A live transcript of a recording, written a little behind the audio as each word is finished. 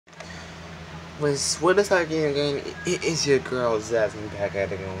What is that again? It is your girl Jasmine back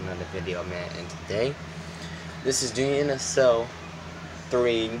at it on another video, man. And today, this is Junior NSL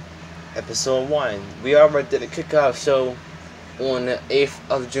 3, Episode 1. We already did a kickoff show on the 8th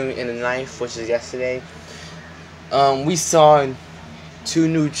of June and the 9th, which is yesterday. We saw 2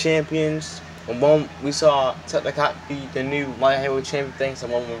 new champions. One, we saw technically the new light heavyweight champion, thanks to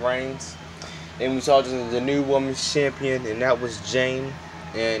Roman Reigns. And we saw the new women's champion, and that was Jane.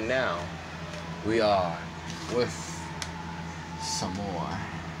 And now we are with some more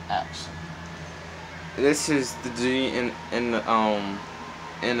action. This is the G in the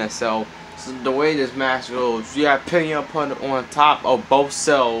NSL. So the way this match goes, you have pin your opponent on top of both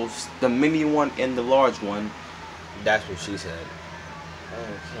cells, the mini one and the large one. That's what she said.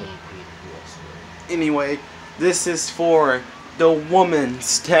 Anyway, this is for the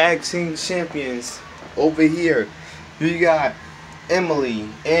women's tag team champions. Over here, you got Emily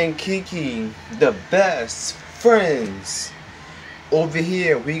and Keke, the best friends. Over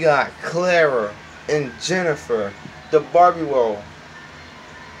here, we got Clare and Jennifer, the Barbie roll.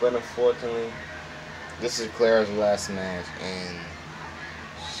 But unfortunately, this is Clare's last match, and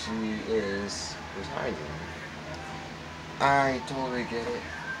she is resigning. I totally get it.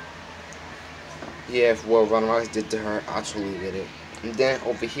 Yeah, if what Ron Rice did to her, I totally get it. And then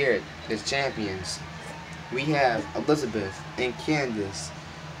over here, the champions. We have Elizabeth and Candice,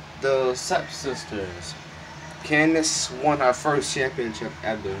 the stepsisters. Candice won her first championship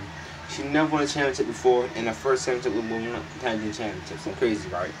ever. She never won a championship before, and her first championship was women tag team championship. So crazy,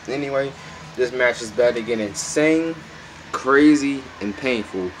 right? Anyway, this match is about to get insane, crazy, and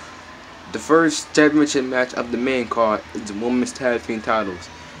painful. The first championship match of the main card is the women's tag team titles.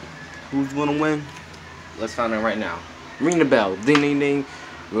 Who's gonna win? Let's find out right now. Ring the bell. Ding ding ding.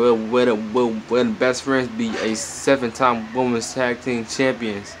 Will the best friends be a 7-time women's tag team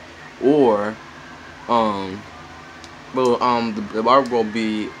champions, or the Barbie will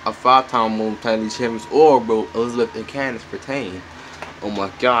be a 5-time women's tag team champions, or will Elizabeth and Candice pertain? Oh my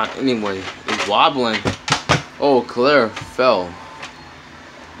God! Anyway, it's wobbling. Oh, Claire fell.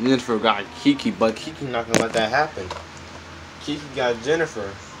 Jennifer got Keke, but Keke not gonna let that happen. Keke got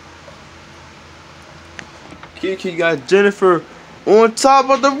Jennifer. Keke got Jennifer on top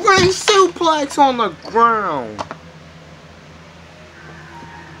of the ring suplex on the ground.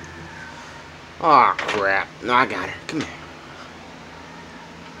 Aw, crap. No, I got her. Come here.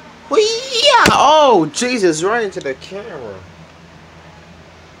 Whee-ya! Oh, Jesus, right into the camera.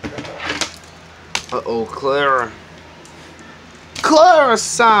 Uh-oh, Claire. Claire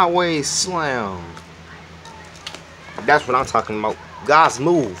sideways slam. That's what I'm talking about. Guys,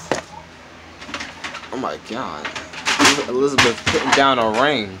 move. Oh my God. Elizabeth putting down a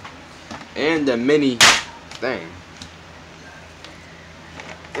ring and the mini thing.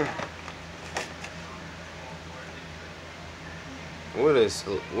 What is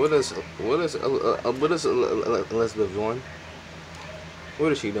Elizabeth doing?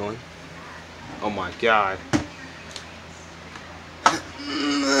 What is she doing? Oh my God.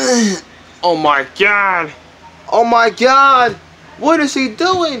 Oh my God. Oh my God. What is she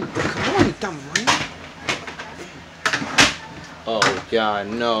doing? Come on, you dumb ring. Oh God,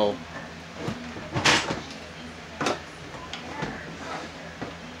 no.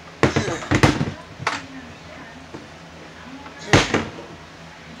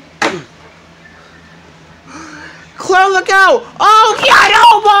 Claire, look out! Oh God!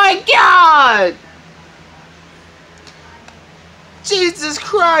 Oh my God! Jesus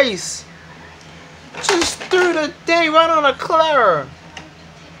Christ! Just threw the thing right on a Claire.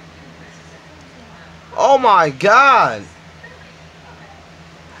 Oh my God!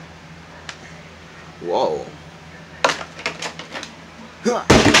 Whoa.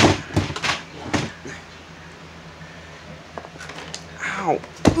 Ow.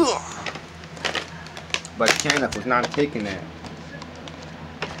 But Candice was not taking that.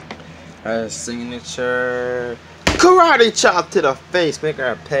 Her signature karate chop to the face, make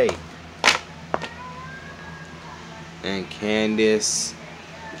her pay. And Candice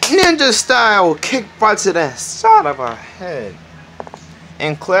ninja style kick right to the side of her head.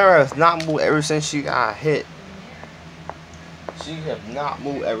 And Clare has not moved ever since she got hit. She has not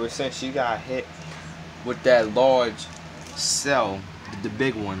moved ever since she got hit with that large cell, the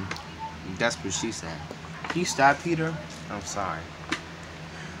big one. That's what she said. Can you stop, Peter? I'm sorry.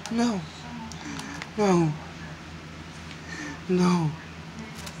 No. No. No.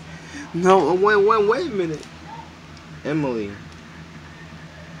 No. Wait a minute. Emily.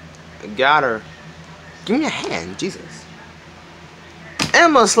 I got her. Give me a hand, Jesus.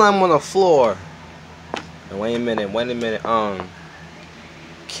 Emma slam on the floor. And wait a minute.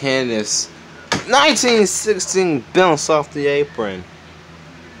 Candice 1916 bounce off the apron.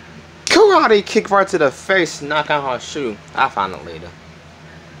 Karate kick right to the face, knock out her shoe. I'll find it later.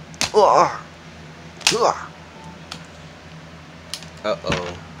 Uh-oh.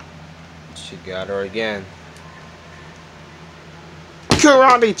 She got her again.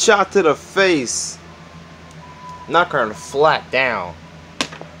 Karate chop to the face. Knock her flat down.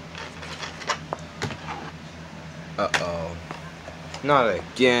 Uh-oh. Not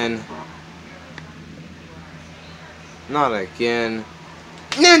again. Not again.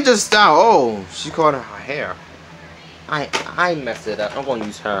 Ninja style. Oh, she caught her hair. I messed it up. I'm gonna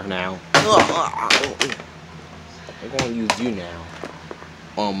use her now. I'm gonna use you now.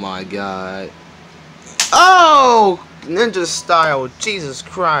 Oh my god. Oh! Ninja style. Jesus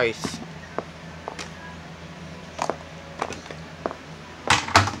Christ.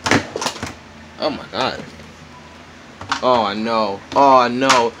 Oh my god. Oh no. Oh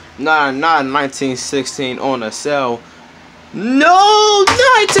no. Not 1916 on the cell. No!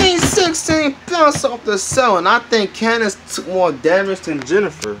 1916 bounced off the cell, and I think Candice took more damage than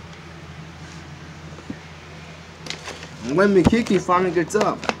Jennifer. When Keke finally gets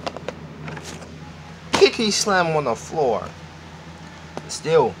up, Keke slammed on the floor.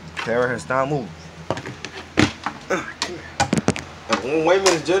 Still, Clare has not moved. Wait a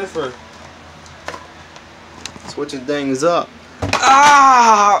minute, Jennifer. Switching things up.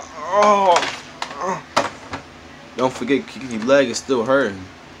 Ah! Oh! Don't forget, Keke's leg is still hurting.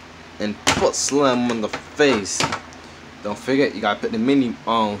 And foot slam on the face. Don't forget, you gotta put the mini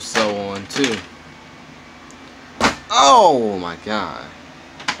sew on too. Oh my god.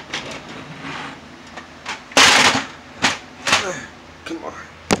 Come on.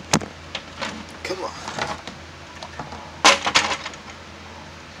 Come on.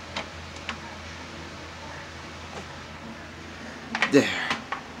 There.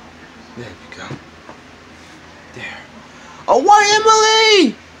 There we go. There. Oh, why,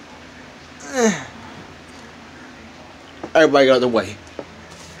 Emily? Everybody got out of the way.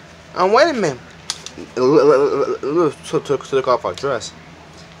 Wait a minute. Took off our dress.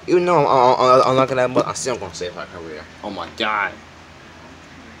 Even though I'm not gonna, but I'm still gonna save our career. Oh my god.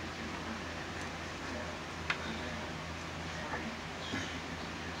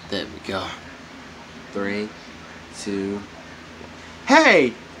 There we go. 3, 2.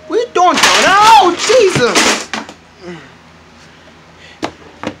 Hey, what you doing? Oh, Jesus!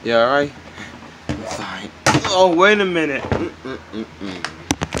 You alright? I'm fine. Oh, wait a minute.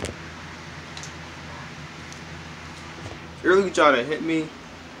 You really trying to hit me?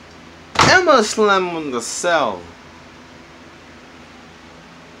 Emma slam on the cell.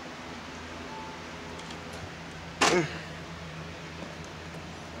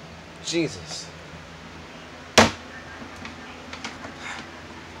 Jesus.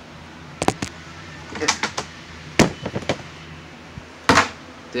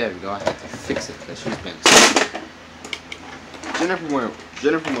 There we go. I had to fix it because she's been. Jennifer went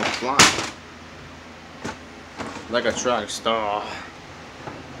flying like a track star.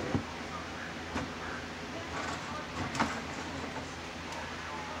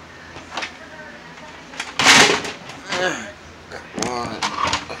 Come on.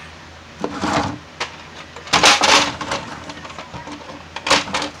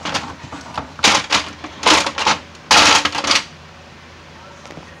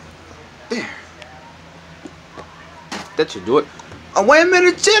 There. That should do it. Oh, wait a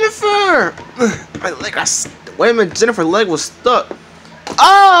minute, Jennifer! Wait a minute, Jennifer's leg was stuck.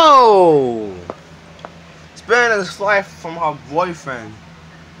 Oh! Sparing his life from her boyfriend,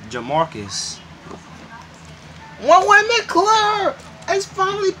 Jamarcus. Well, wait a minute, Clare! It's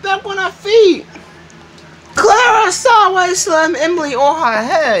finally back on her feet. Clare sideways slammed Emily on her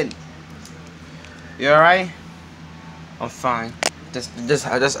head. You alright? I'm fine. I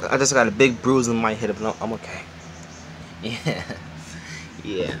just got a big bruise on my head, but I'm okay. Yeah.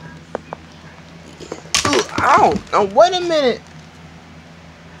 Yeah. Ooh, ow! Now wait a minute.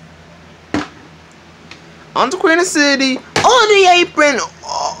 On the Queen of City, on the apron.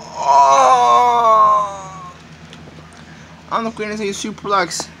 Oh. On the Queen of City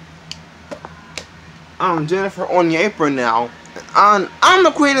suplex. Jennifer on the apron now. On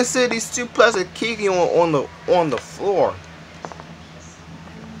the Queen of City suplex and Keke on the floor.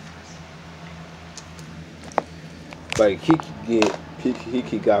 But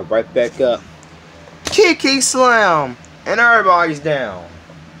Keke got right back up. Keke slam, and everybody's down.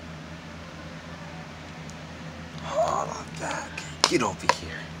 Oh, back. Get over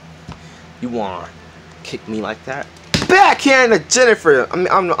here. You wanna kick me like that? Backhand to Jennifer. I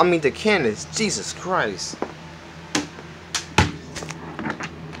mean to Candice. Jesus Christ.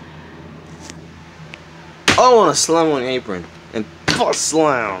 Oh, on a slam on the apron. And plus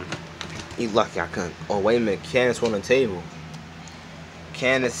slam. You lucky I couldn't. Oh, wait a minute. Candice on the table.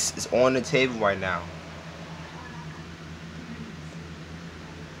 Candice is on the table right now.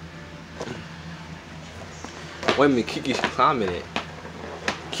 Wait a minute. Keke's climbing it.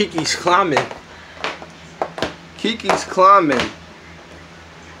 Keke's climbing. Keke's climbing.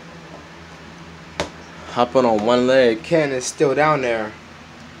 Hopping on one leg. Candice still down there.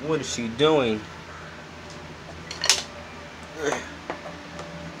 What is she doing?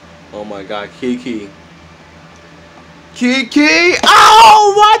 Oh my God, Keke. Keke!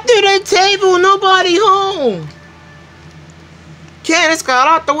 Oh, what through the table? Nobody home. Candice got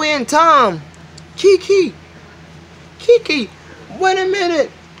out the way in time. Keke. Keke. Wait a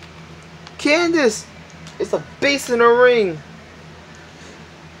minute. Candice. It's a base in the ring.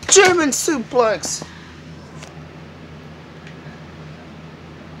 German suplex.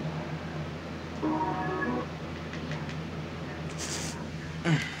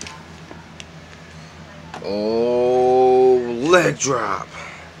 Oh, leg drop.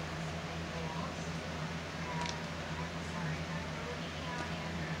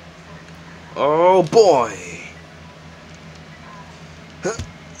 Oh boy.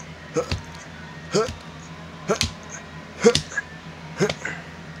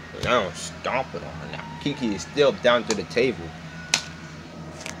 Now stomp it on her now. Keke is still down to the table.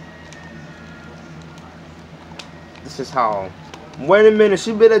 This is how. Wait a minute,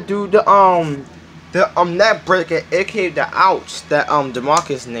 she better do the net breaker, aka the ouch that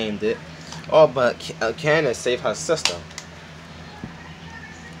DeMarcus named it. Oh, but Candice saved her sister.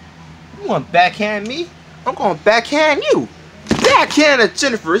 You want to backhand me? I'm gonna backhand you. Backhand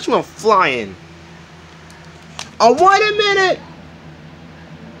Jennifer. She went flying. Oh, wait a minute.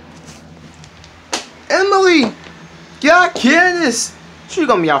 Emily, got Candice. She's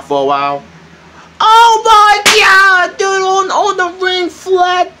gonna be out for a while. Oh my God, dude, on the ring,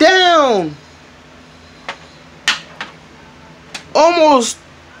 flat down. Almost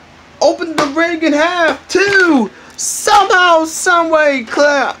opened the ring in half too. Somehow, someway,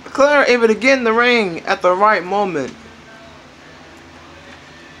 Clare able to get in the ring at the right moment.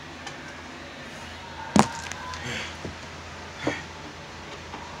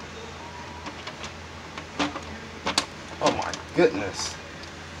 Oh my goodness.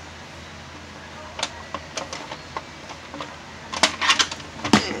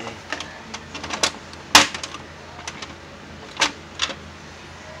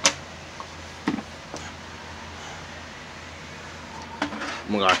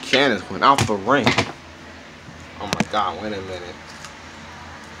 Oh my God, Candice went out the ring. Oh my God, wait a minute.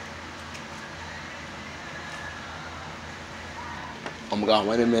 Oh my God,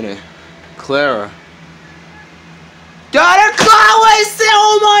 wait a minute. Clara. Got her Chloe!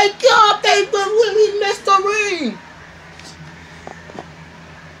 Oh my God, they completely missed the ring.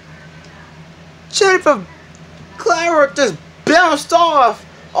 Jennifer, Clara just bounced off.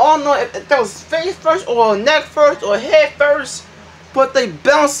 I don't know if that was face first or neck first or head first. But they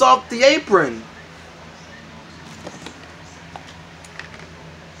bounce off the apron.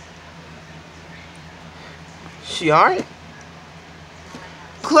 She alright?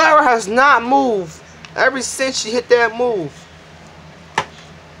 Clara has not moved ever since she hit that move.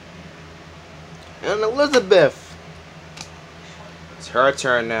 And Elizabeth. It's her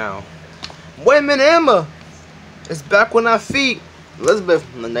turn now. Wait a minute, Emma. It's back on her feet. Elizabeth,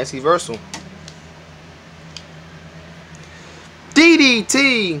 the next reversal.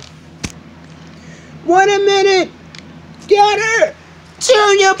 DDT. Wait a minute. Get her.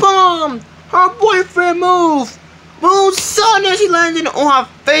 Junior bomb. Her boyfriend move. Move suddenly she landed on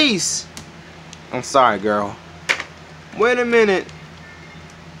her face. I'm sorry, girl. Wait a minute.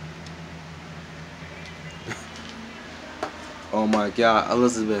 Oh my God,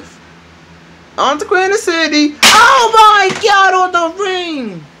 Elizabeth. On the Queen of City. Oh my God, on the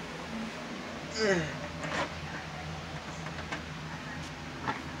ring.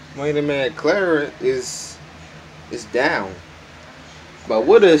 Wait a minute, Clare is down. But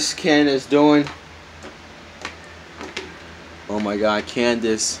what is Candice doing? Oh my God,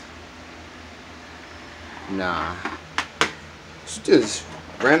 Candice. Nah. She just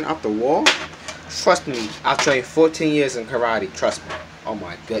ran out the wall? Trust me, I've trained 14 years in karate. Trust me. Oh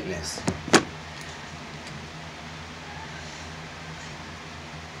my goodness.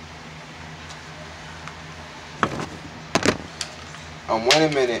 Wait a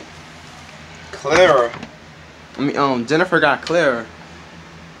minute. Clara. Jennifer got Clare.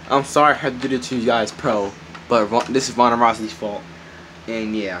 I'm sorry I had to do this to you guys, pro. But this is Ronda Rousey's fault.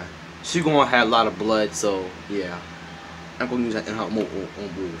 And yeah. She gonna have a lot of blood, so yeah. I'm gonna use that in her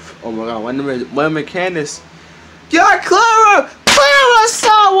move. Oh my god, wait a minute, Candice. Yeah, Clara! Clara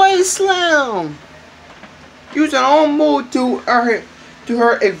sideways slam! Use her own move to her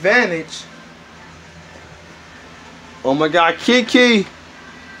advantage. Oh my god, keke!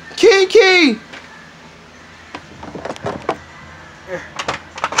 Keke!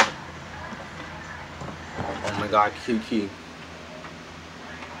 Oh my god, keke.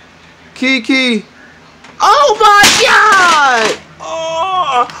 Keke! Oh my god!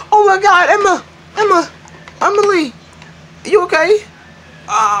 Oh my god, Emily! You okay?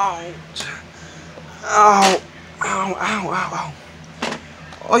 Ow! Ow! Ow! Ow!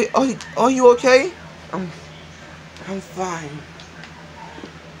 Ow! Are you okay? I'm fine.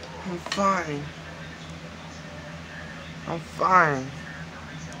 I'm fine. I'm fine.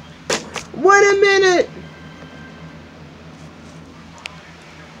 Wait a minute!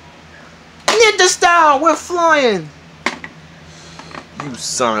 Ninja style, we're flying! You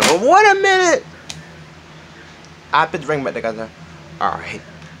son of a... Wait a minute! I put the ring back together. Alright.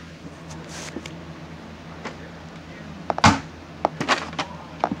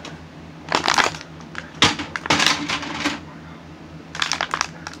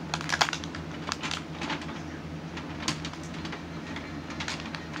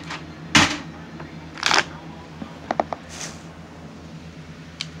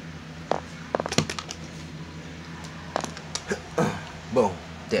 Boom.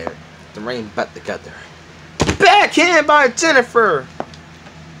 There. The ring back together. Backhand by Jennifer!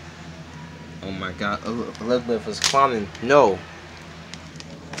 Oh my god. Elizabeth was climbing. No.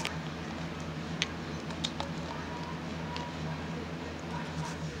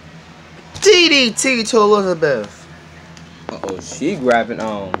 DDT to Elizabeth. Uh-oh. She grabbing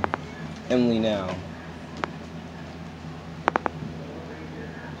Emily now.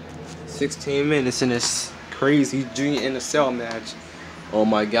 16 minutes in this crazy Junior in the Cell match. Oh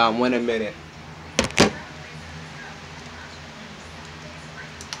my god, wait a minute.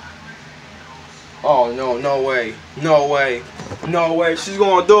 Oh no, no way. No way. No way. She's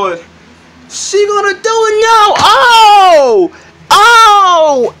gonna do it. She's gonna do it now. Oh!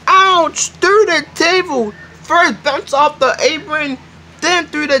 Oh! Ouch! Through the table. First bounce off the apron, then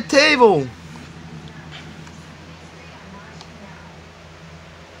through the table.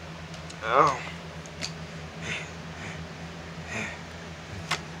 Oh.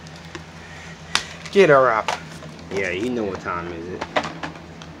 Get her up. Yeah, you know what time is it.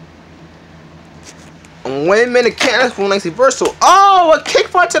 Wait a minute, Candice for next reversal. Oh, a kick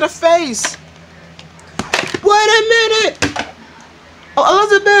punch to the face. Wait a minute. Oh,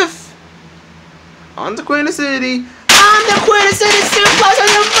 Elizabeth. I'm the Queen of the City. I'm the Queen of the City. Suplex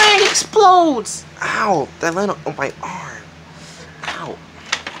and the ring explodes. Ow, that landed on my arm. Ow.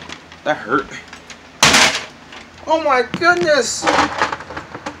 That hurt. Oh my goodness.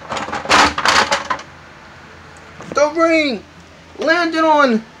 The ring landed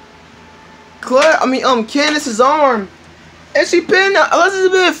on Claire, Candice's arm, and she pinned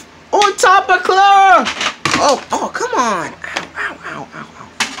Elizabeth on top of Claire. Oh, come on! Ow!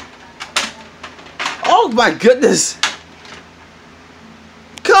 Oh my goodness!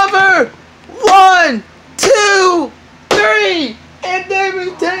 Cover 1, 2, 3, and they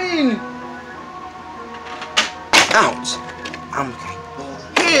retain. Ouch!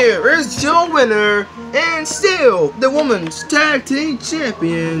 Here is your winner, and still the women's tag team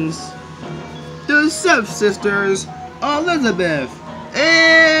champions, the stepsisters, Elizabeth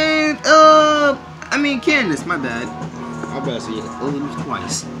and Candice. My bad. I better say Elizabeth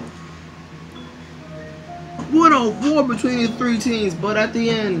twice. What a war between the three teams, but at the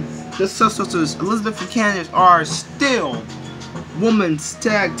end, the stepsisters, Elizabeth and Candice, are still women's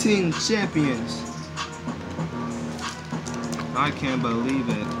tag team champions. I can't believe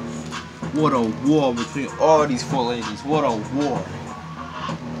it. What a war between all these four ladies. What a war.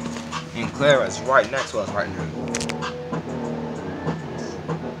 And Clare is right next to us right now.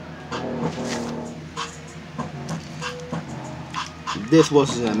 This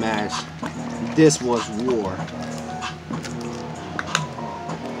wasn't a match. This was war.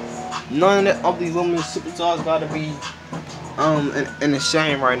 None of these women's superstars gotta be in a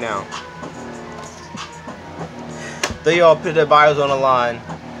shame right now. They all put their bodies on the line,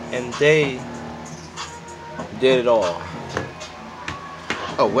 and they did it all.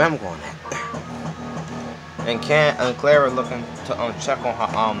 Oh, where I'm going at? And Claire looking to check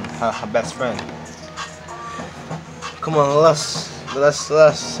on her best friend. Come on, let's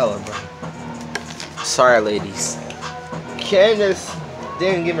celebrate. Sorry, ladies. Candice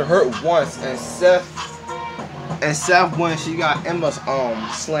didn't get hurt once, and Seth when she got Emma's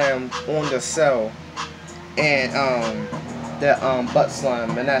slammed on the cell. And that butt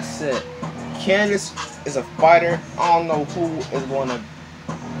slime, and that's it. Candice is a fighter. I don't know who is going to.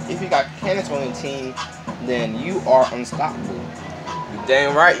 If you got Candice on your team, then you are unstoppable. You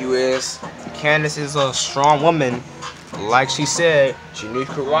dang right you is. Candice is a strong woman. Like she said, she knew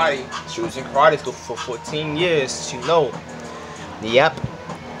karate. She was in karate school for 14 years. She know. Yep.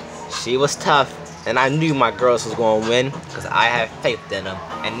 She was tough. And I knew my girls was going to win because I have faith in them.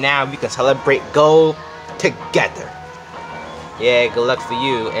 And now we can celebrate gold together. Yeah, good luck for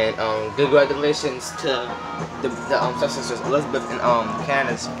you. And congratulations to the sisters Elizabeth and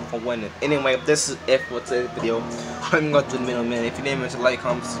Candice for winning. Anyway, this is it for today's video. I'm going to go to the middle, man. If you didn't mention like,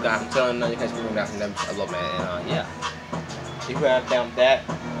 comment, subscribe, I'm telling you, you guys can down from them. I love, man. And yeah. If you have down with that,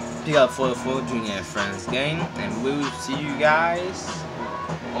 pick up for the Junior and Friends game. And we will see you guys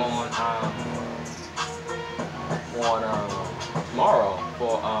on tomorrow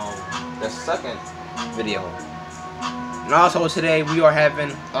for the second video. And also today we are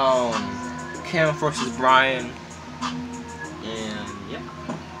having Kim versus Brian, and yeah.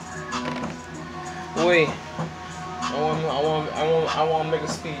 Wait, I want to make a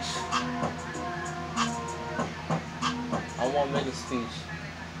speech. I want to make a speech.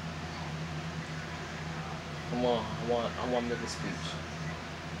 Come on, I want to make a speech.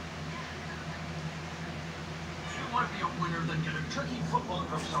 Want to be a winner, then get a turkey football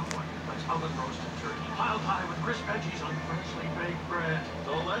from someone who puts oven roasted turkey piled high with crisp veggies on freshly baked bread.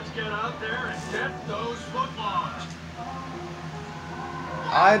 So let's get out there and get those footballs.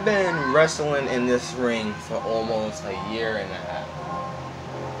 I've been wrestling in this ring for almost a year and a half.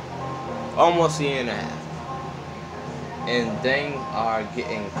 Almost a year and a half. And things are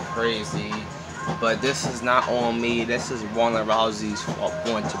getting crazy. But this is not on me. This is Ronda Rousey's fault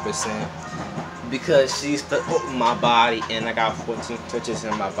 100%. Because she's put my body, and I got 14 stitches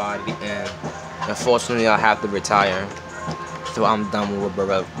in my body, and unfortunately I have to retire. So I'm done with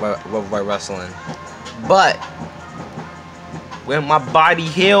wrestling. But when my body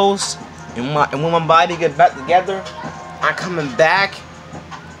heals and when my body gets back together, I'm coming back,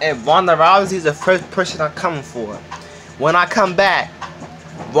 and Ronda Rousey is the first person I'm coming for. When I come back,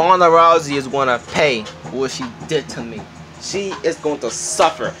 Ronda Rousey is gonna pay what she did to me. She is going to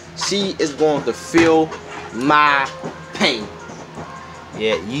suffer. She is going to feel my pain.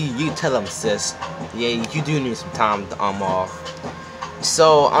 Yeah, you tell them, sis. Yeah, you do need some time to off.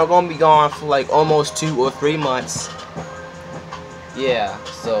 So I'm gonna be gone for like almost 2 or 3 months. Yeah,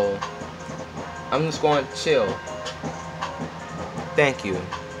 so I'm just going to chill. Thank you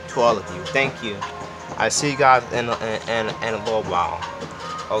to all of you. Thank you. I see you guys in a little while.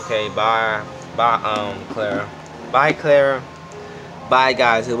 Okay, bye, Claire. Bye, Claire. Bye,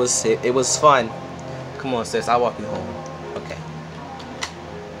 guys. It was fun. Come on, sis. I'll walk you home. Okay.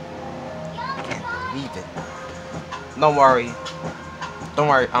 I can't believe it. Don't worry. Don't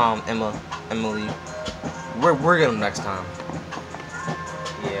worry, Emily. We're gonna next time.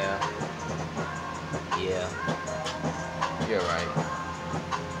 Yeah. You're right.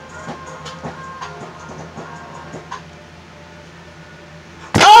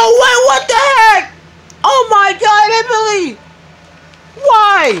 Oh wait, what the heck? Oh my God, Emily!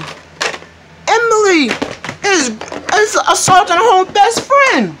 Why? Emily is assaulting her own best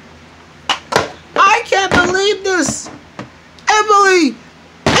friend. I can't believe this.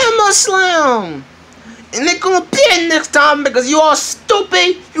 Emma Slam. And they're gonna be it next time because you are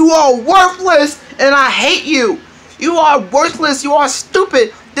stupid, you are worthless, and I hate you. You are worthless, you are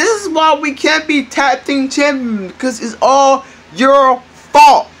stupid. This is why we can't be tag team champions, because it's all your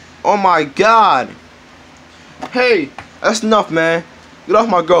fault. Oh my God. Hey, that's enough, man. Get off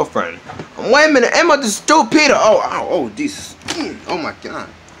my girlfriend. Wait a minute, Emma just stole Peter. Oh, Jesus. Oh my God.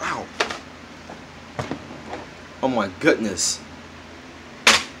 Ow. Oh my goodness.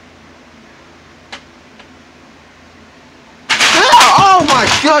 Oh my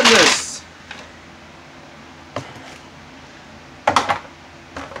goodness.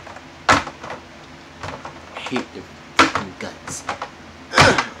 I hate your freaking guts.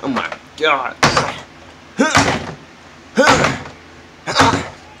 Oh my God.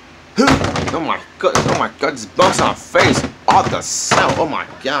 Oh my God, this bounce on her face. Off the cell. Oh my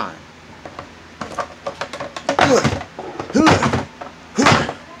God.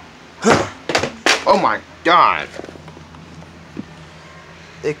 Oh my God.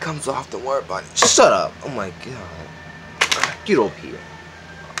 It comes off, don't worry about it. Shut up. Oh my God. Get over here.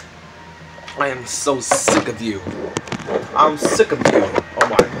 I am so sick of you. I'm sick of you. Oh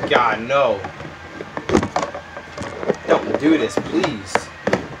my God, no. Don't do this, please.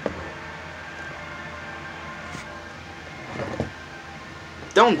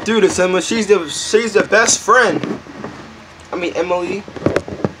 Don't do this, Emma. She's the best friend. Emily.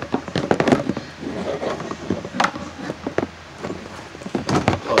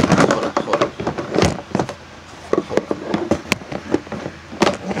 Hold on.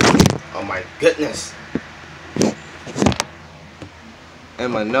 Oh my goodness.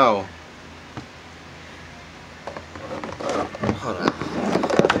 Emma, no. Hold on.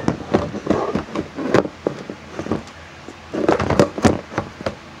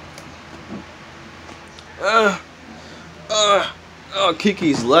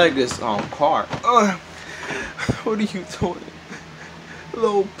 Kiki's leg is on car. What are you doing?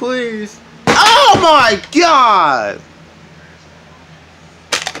 Hello, please. Oh my God!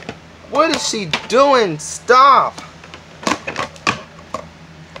 What is she doing? Stop!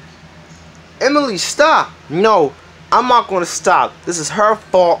 Emily, stop! No, I'm not gonna stop. This is her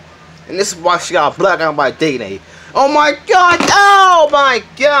fault, and this is why she got black out by day. Oh my God! Oh my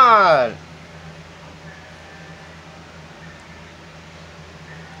God!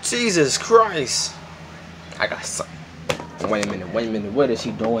 Jesus Christ! I got something. Wait a minute. What is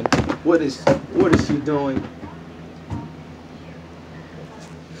she doing? What is she doing?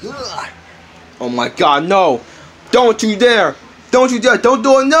 Oh my God, no! Don't you dare! Don't you dare! Don't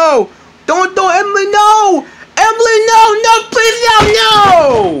do it! No! Don't do it, Emily! No! Emily, no! No! Please, no!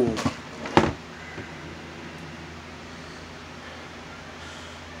 No!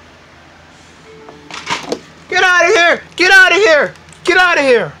 Get out of here! Get out of here! Get out of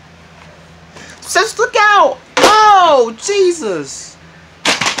here! Just look out! Oh, Jesus!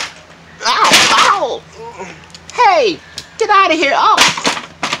 Ow! Ow! Hey! Get out of here! Oh!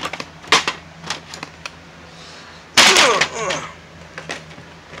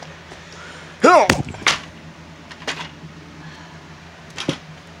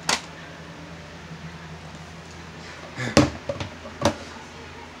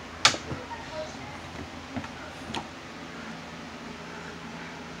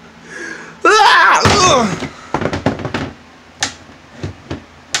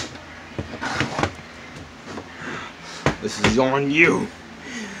 This is on you.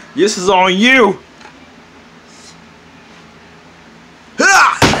 This is on you.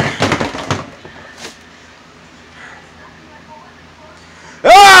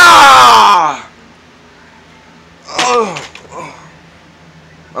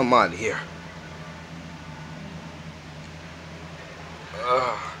 I'm out of here.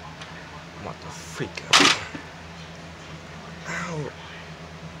 I'm about to freak out. Ow.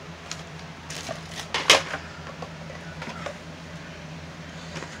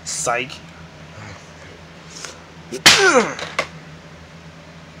 Psych.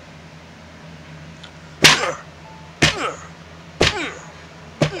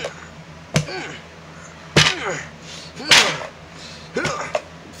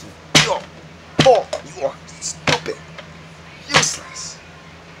 Oh, you are stupid. Useless.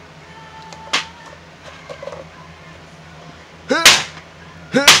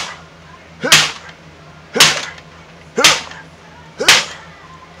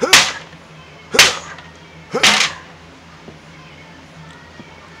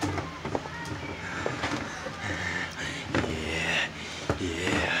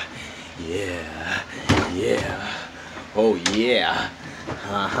 Yeah. Oh yeah.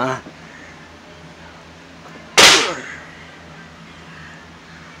 Uh-huh.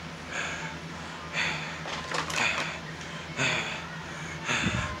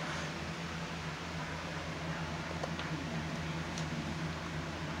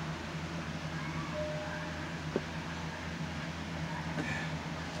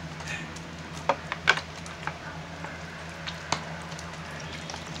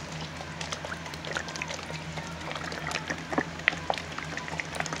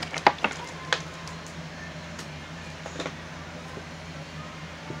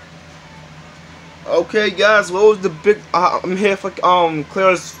 Okay, guys, what was the big? I'm here for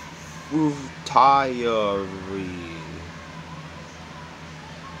Claire's diary.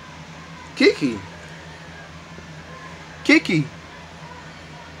 Keke.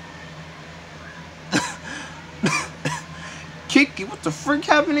 Keke, what the freak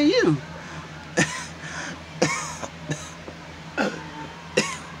happened to you?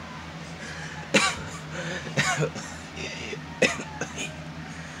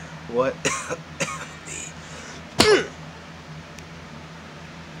 What?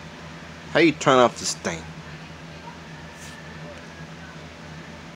 How you turn off this thing?